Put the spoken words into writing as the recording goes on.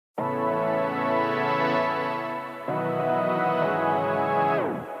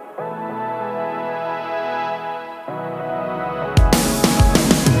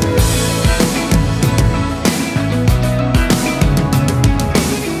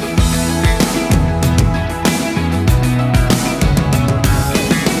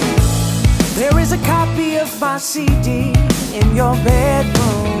CD in your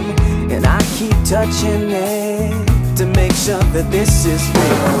bedroom, and I keep touching it to make sure that this is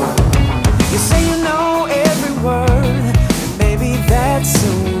real. You say you know every word, and maybe that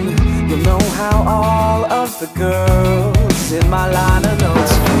soon you'll know how all of the girls in my line of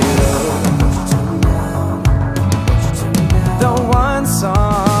notes feel. The one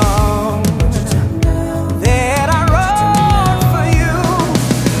song that I wrote for you,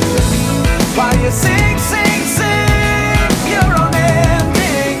 while you sing, sing, sing your own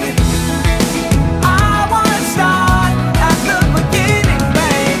ending. I wanna start at the beginning,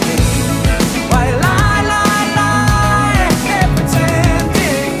 baby, while you lie, lie, lie, and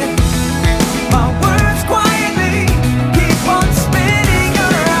pretending. My words quietly keep on spinning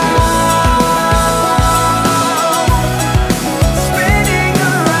around, spinning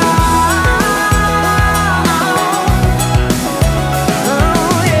around.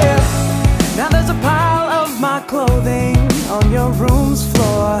 Oh yeah. Now there's a pile of my clothing on your room's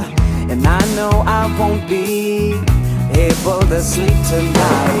floor, and I know I won't be able to sleep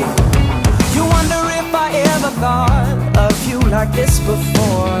tonight. You wonder if I ever thought of you like this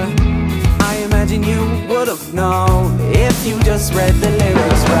before. I imagine you would have known if you just read the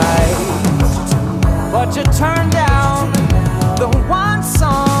lyrics right. But you turned down the one